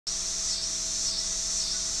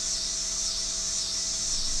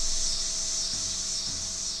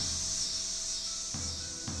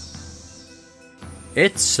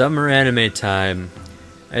It's summer anime time.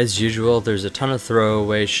 As usual, there's a ton of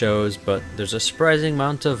throwaway shows, but there's a surprising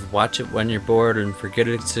amount of watch it when you're bored and forget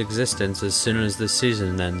its existence as soon as the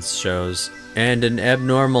season ends shows, and an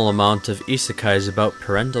abnormal amount of isekais about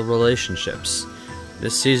parental relationships.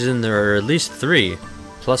 This season there are at least 3,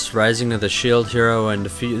 plus Rising of the Shield Hero and a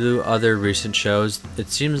few other recent shows. It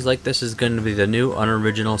seems like this is going to be the new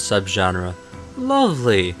unoriginal subgenre.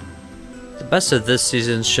 Lovely! The best of this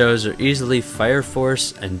season's shows are easily Fire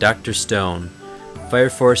Force and Dr. Stone. Fire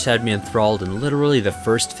Force had me enthralled in literally the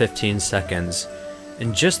first 15 seconds.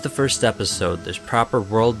 In just the first episode, there's proper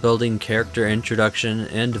world building, character introduction,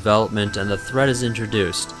 and development, and the threat is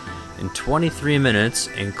introduced. In 23 minutes,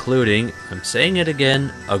 including, I'm saying it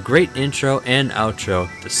again, a great intro and outro,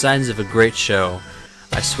 the signs of a great show.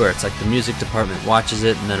 I swear, it's like the music department watches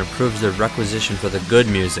it and then approves their requisition for the good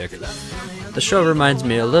music. The show reminds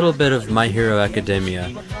me a little bit of My Hero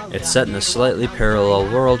Academia. It's set in a slightly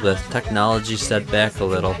parallel world with technology set back a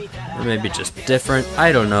little, or maybe just different,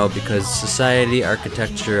 I don't know, because society,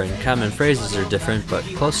 architecture, and common phrases are different, but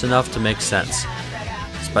close enough to make sense.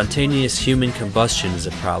 Spontaneous human combustion is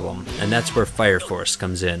a problem, and that's where Fire Force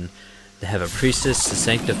comes in. They have a priestess to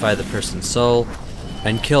sanctify the person's soul,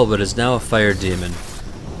 and kill what is now a fire demon.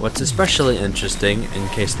 What's especially interesting, in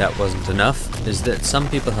case that wasn't enough, is that some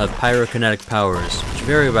people have pyrokinetic powers, which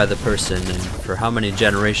vary by the person and for how many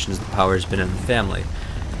generations the power has been in the family.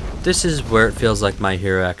 This is where it feels like My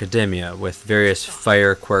Hero Academia, with various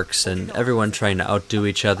fire quirks and everyone trying to outdo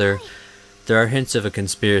each other. There are hints of a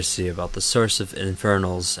conspiracy about the source of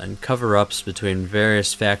infernals and cover-ups between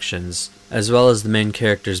various factions, as well as the main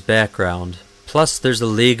character's background. Plus, there's a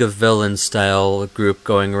League of Villains style group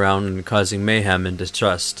going around and causing mayhem and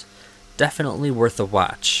distrust. Definitely worth a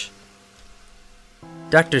watch.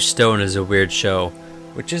 Dr. Stone is a weird show,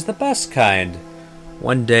 which is the best kind.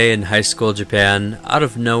 One day in high school Japan, out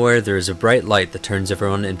of nowhere there is a bright light that turns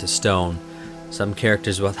everyone into stone. Some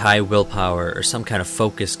characters with high willpower or some kind of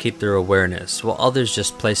focus keep their awareness, while others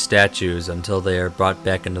just play statues until they are brought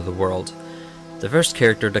back into the world. The first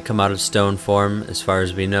character to come out of stone form, as far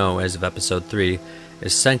as we know as of episode 3,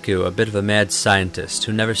 is Senku, a bit of a mad scientist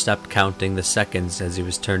who never stopped counting the seconds as he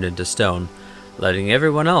was turned into stone, letting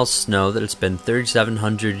everyone else know that it's been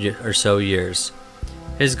 3,700 or so years.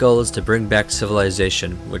 His goal is to bring back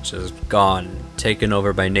civilization, which is gone, taken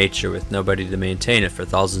over by nature with nobody to maintain it for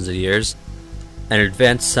thousands of years, and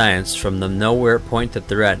advance science from the nowhere point that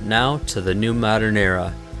they're at now to the new modern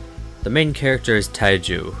era. The main character is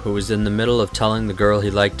Taiju, who was in the middle of telling the girl he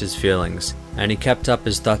liked his feelings, and he kept up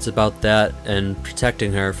his thoughts about that and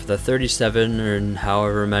protecting her for the 37 or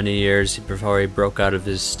however many years before he broke out of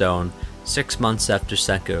his stone, 6 months after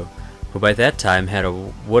Senku, who by that time had a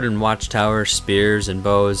wooden watchtower, spears, and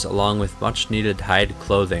bows, along with much needed hide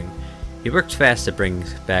clothing. He worked fast to bring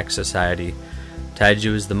back society.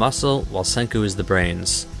 Taiju is the muscle, while Senku is the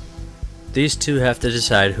brains. These two have to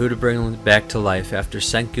decide who to bring back to life after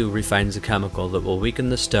Senku refines a chemical that will weaken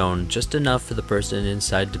the stone just enough for the person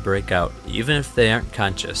inside to break out, even if they aren't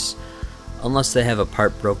conscious, unless they have a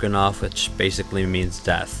part broken off, which basically means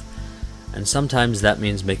death. And sometimes that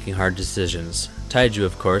means making hard decisions. Taiju,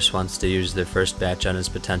 of course, wants to use their first batch on his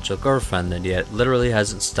potential girlfriend that he literally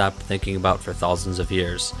hasn't stopped thinking about for thousands of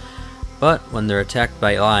years. But when they're attacked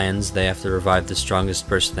by lions, they have to revive the strongest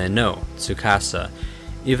person they know, Tsukasa,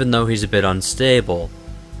 even though he's a bit unstable.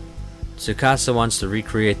 Tsukasa wants to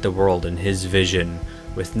recreate the world in his vision,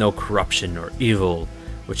 with no corruption or evil,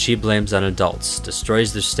 which he blames on adults,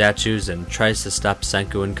 destroys their statues, and tries to stop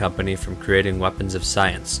Senku and company from creating weapons of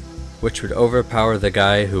science, which would overpower the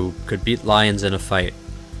guy who could beat lions in a fight.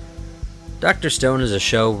 Dr. Stone is a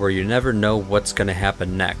show where you never know what's going to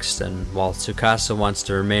happen next, and while Tsukasa wants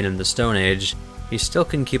to remain in the Stone Age, he still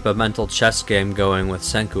can keep a mental chess game going with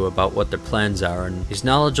Senku about what their plans are, and he's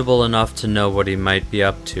knowledgeable enough to know what he might be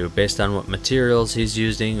up to based on what materials he's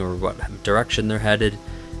using or what direction they're headed.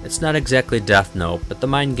 It's not exactly Death Note, but the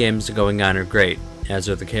mind games going on are great, as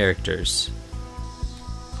are the characters.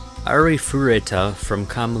 Ari Fureta from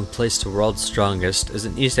Commonplace to World's Strongest is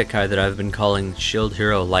an isekai that I've been calling Shield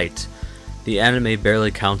Hero Light. The anime barely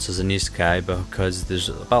counts as an isekai because there's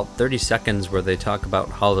about 30 seconds where they talk about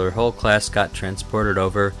how their whole class got transported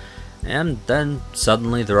over, and then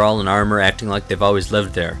suddenly they're all in armor acting like they've always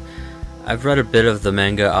lived there. I've read a bit of the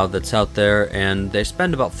manga that's out there, and they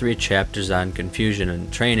spend about 3 chapters on confusion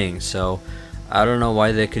and training, so I don't know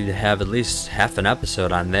why they could have at least half an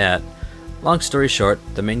episode on that. Long story short,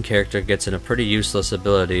 the main character gets in a pretty useless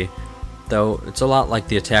ability, though it's a lot like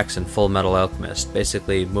the attacks in Full Metal Alchemist,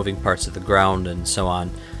 basically moving parts of the ground and so on,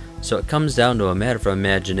 so it comes down to a matter of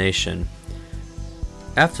imagination.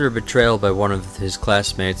 After a betrayal by one of his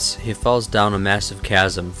classmates, he falls down a massive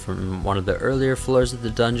chasm from one of the earlier floors of the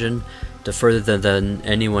dungeon to further than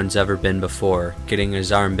anyone's ever been before, getting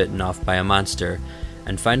his arm bitten off by a monster,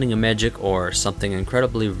 and finding a magic ore, something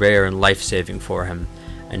incredibly rare and life-saving for him,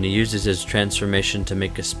 and he uses his transformation to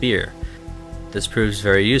make a spear. This proves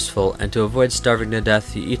very useful, and to avoid starving to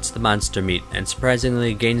death, he eats the monster meat, and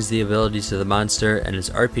surprisingly gains the abilities of the monster, and his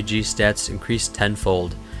RPG stats increase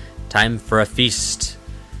tenfold. Time for a feast!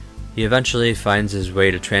 He eventually finds his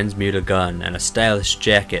way to transmute a gun and a stylish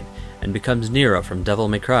jacket, and becomes Nero from Devil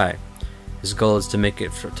May Cry. His goal is to make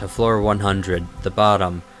it to floor 100, the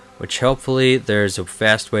bottom, which hopefully there's a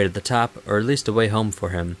fast way to the top, or at least a way home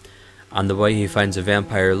for him. On the way he finds a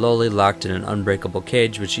vampire Loli locked in an unbreakable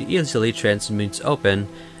cage which he easily transmutes open,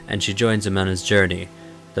 and she joins him on his journey.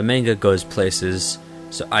 The manga goes places,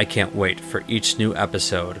 so I can't wait for each new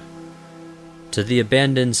episode. To the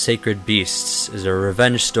Abandoned Sacred Beasts is a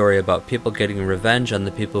revenge story about people getting revenge on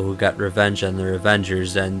the people who got revenge on their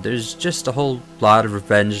Avengers, and there's just a whole lot of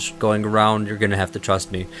revenge going around. You're gonna have to trust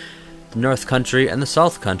me. The North Country and the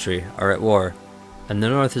South Country are at war, and the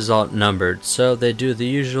North is outnumbered, so they do the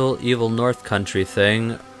usual evil North Country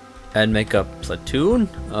thing and make a platoon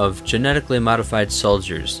of genetically modified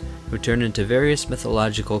soldiers who turn into various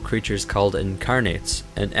mythological creatures called incarnates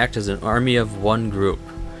and act as an army of one group.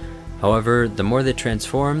 However, the more they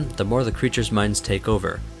transform, the more the creatures' minds take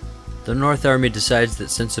over. The North Army decides that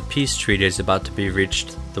since a peace treaty is about to be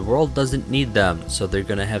reached, the world doesn't need them, so they're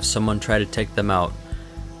going to have someone try to take them out.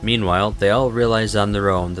 Meanwhile, they all realize on their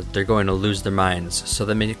own that they're going to lose their minds, so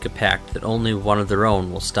they make a pact that only one of their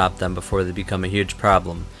own will stop them before they become a huge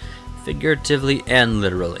problem, figuratively and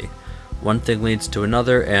literally. One thing leads to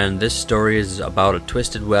another, and this story is about a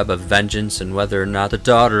twisted web of vengeance and whether or not the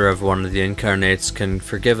daughter of one of the incarnates can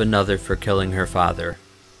forgive another for killing her father.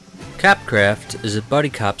 Capcraft is a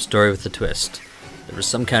buddy cop story with a twist. There was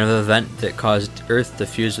some kind of event that caused Earth to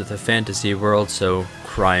fuse with a fantasy world, so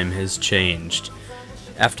crime has changed.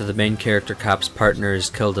 After the main character cop's partner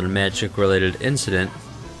is killed in a magic-related incident,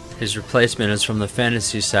 his replacement is from the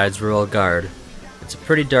fantasy side's Royal Guard. It's a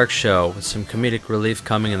pretty dark show, with some comedic relief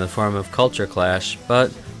coming in the form of culture clash,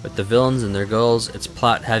 but with the villains and their goals, it's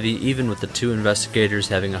plot heavy even with the two investigators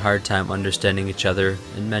having a hard time understanding each other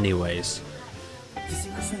in many ways.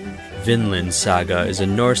 Vinland Saga is a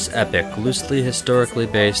Norse epic loosely historically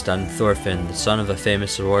based on Thorfinn, the son of a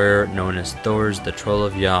famous warrior known as Thor's the Troll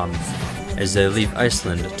of Yam, as they leave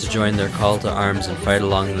Iceland to join their call to arms and fight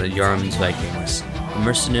along the Jörmundsvikings, a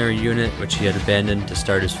mercenary unit which he had abandoned to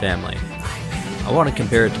start his family. I want to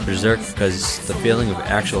compare it to Berserk because the feeling of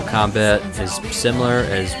actual combat is similar,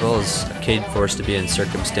 as well as a Cade forced to be in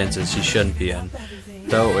circumstances he shouldn't be in,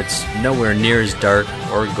 though it's nowhere near as dark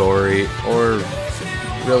or gory or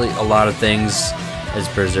really a lot of things as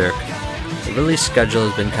Berserk. The release schedule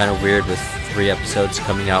has been kind of weird, with 3 episodes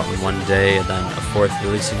coming out in one day and then a 4th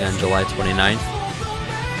releasing on July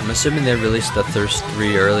 29th. I'm assuming they released the first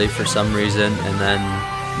 3 early for some reason, and then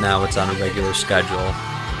now it's on a regular schedule.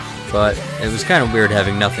 But it was kind of weird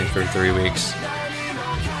having nothing for 3 weeks.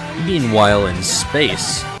 Meanwhile in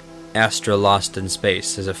space, Astra Lost in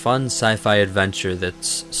Space is a fun sci-fi adventure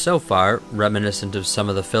that's, so far, reminiscent of some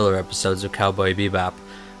of the filler episodes of Cowboy Bebop,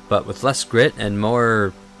 but with less grit and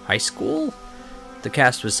more high school? The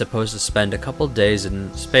cast was supposed to spend a couple days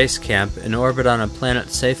in space camp in orbit on a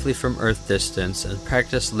planet safely from Earth distance and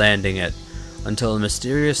practice landing it, until a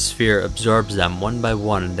mysterious sphere absorbs them one by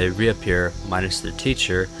one and they reappear, minus their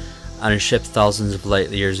teacher, on a ship thousands of light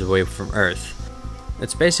years away from Earth.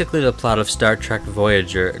 It's basically the plot of Star Trek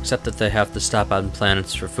Voyager, except that they have to stop on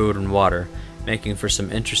planets for food and water, making for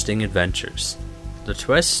some interesting adventures. The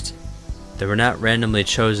twist? They were not randomly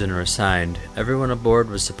chosen or assigned. Everyone aboard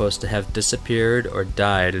was supposed to have disappeared or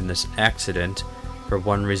died in this accident for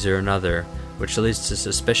one reason or another, which leads to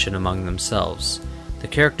suspicion among themselves. The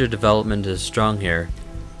character development is strong here.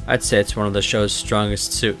 I'd say it's one of the show's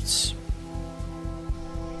strongest suits.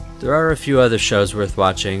 There are a few other shows worth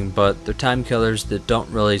watching, but they're time killers that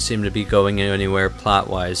don't really seem to be going anywhere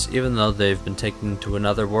plot-wise, even though they've been taken to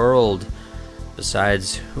another world.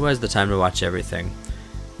 Besides, who has the time to watch everything?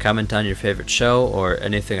 Comment on your favorite show, or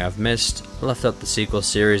anything I've missed. I left out the sequel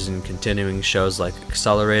series and continuing shows like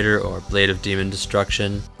Accelerator or Blade of Demon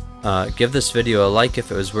Destruction. Give this video a like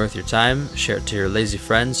if it was worth your time, share it to your lazy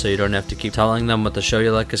friends so you don't have to keep telling them what the show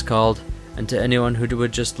you like is called, and to anyone who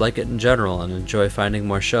would just like it in general and enjoy finding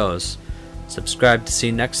more shows. Subscribe to see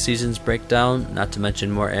next season's breakdown, not to mention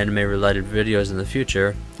more anime related videos in the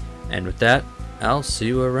future, and with that, I'll see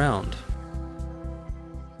you around.